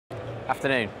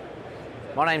Afternoon.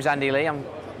 My name's Andy Lee. I'm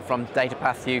from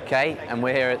Datapath UK, and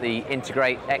we're here at the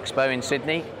Integrate Expo in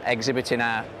Sydney, exhibiting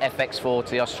our FX4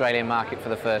 to the Australian market for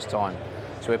the first time.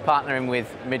 So we're partnering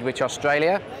with Midwich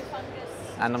Australia,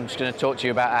 and I'm just going to talk to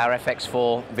you about our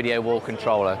FX4 video wall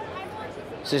controller.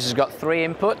 So this has got 3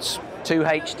 inputs, 2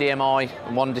 HDMI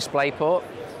and 1 DisplayPort.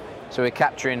 So we're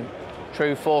capturing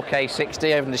true 4K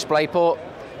 60 over the DisplayPort,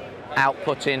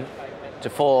 outputting to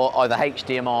 4 either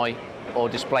HDMI or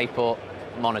DisplayPort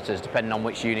monitors, depending on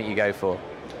which unit you go for.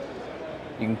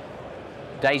 You can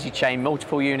daisy chain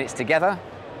multiple units together,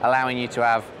 allowing you to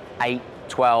have 8,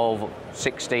 12,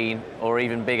 16 or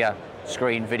even bigger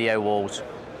screen video walls.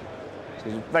 So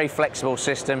it's a very flexible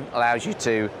system, allows you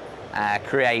to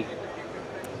create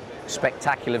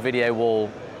spectacular video wall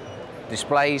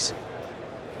displays.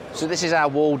 So this is our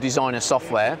wall designer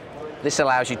software. This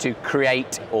allows you to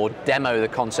create or demo the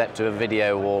concept of a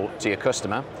video wall to your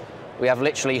customer. We have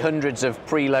literally hundreds of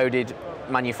preloaded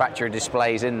manufacturer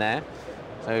displays in there.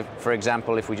 So for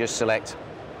example, if we just select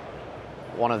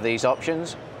one of these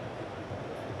options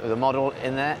with a model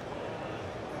in there,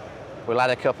 we'll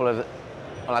add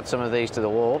some of these to the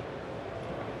wall.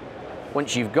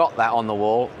 Once you've got that on the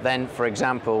wall, then for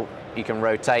example, you can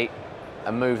rotate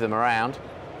and move them around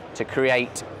to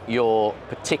create your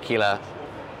particular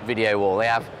video wall.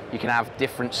 You can have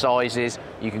different sizes,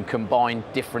 you can combine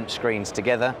different screens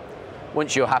together.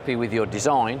 Once you're happy with your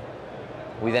design,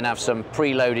 we then have some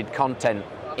preloaded content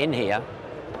in here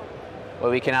where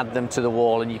we can add them to the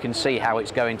wall and you can see how it's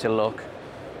going to look.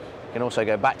 You can also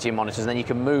go back to your monitors and then you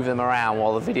can move them around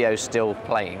while the video is still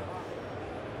playing.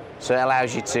 So it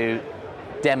allows you to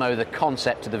demo the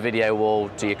concept of the video wall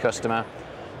to your customer.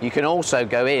 You can also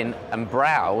go in and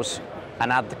browse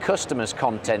and add the customer's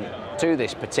content to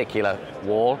this particular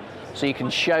wall, so you can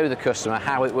show the customer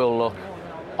how it will look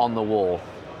on the wall.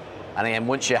 And again,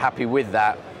 once you're happy with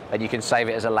that, then you can save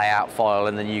it as a layout file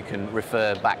and then you can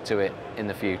refer back to it in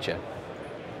the future.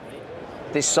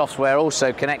 This software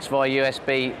also connects via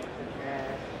USB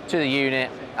to the unit,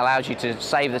 allows you to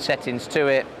save the settings to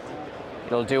it.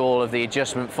 It'll do all of the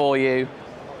adjustment for you.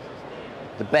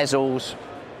 The bezel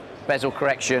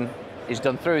correction is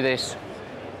done through this.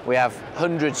 We have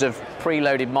hundreds of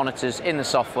preloaded monitors in the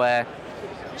software,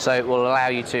 so it will allow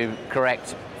you to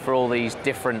correct for all these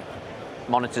different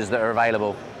monitors that are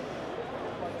available.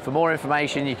 For more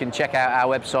information, you can check out our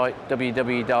website,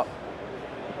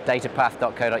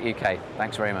 www.datapath.co.uk.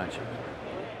 Thanks very much.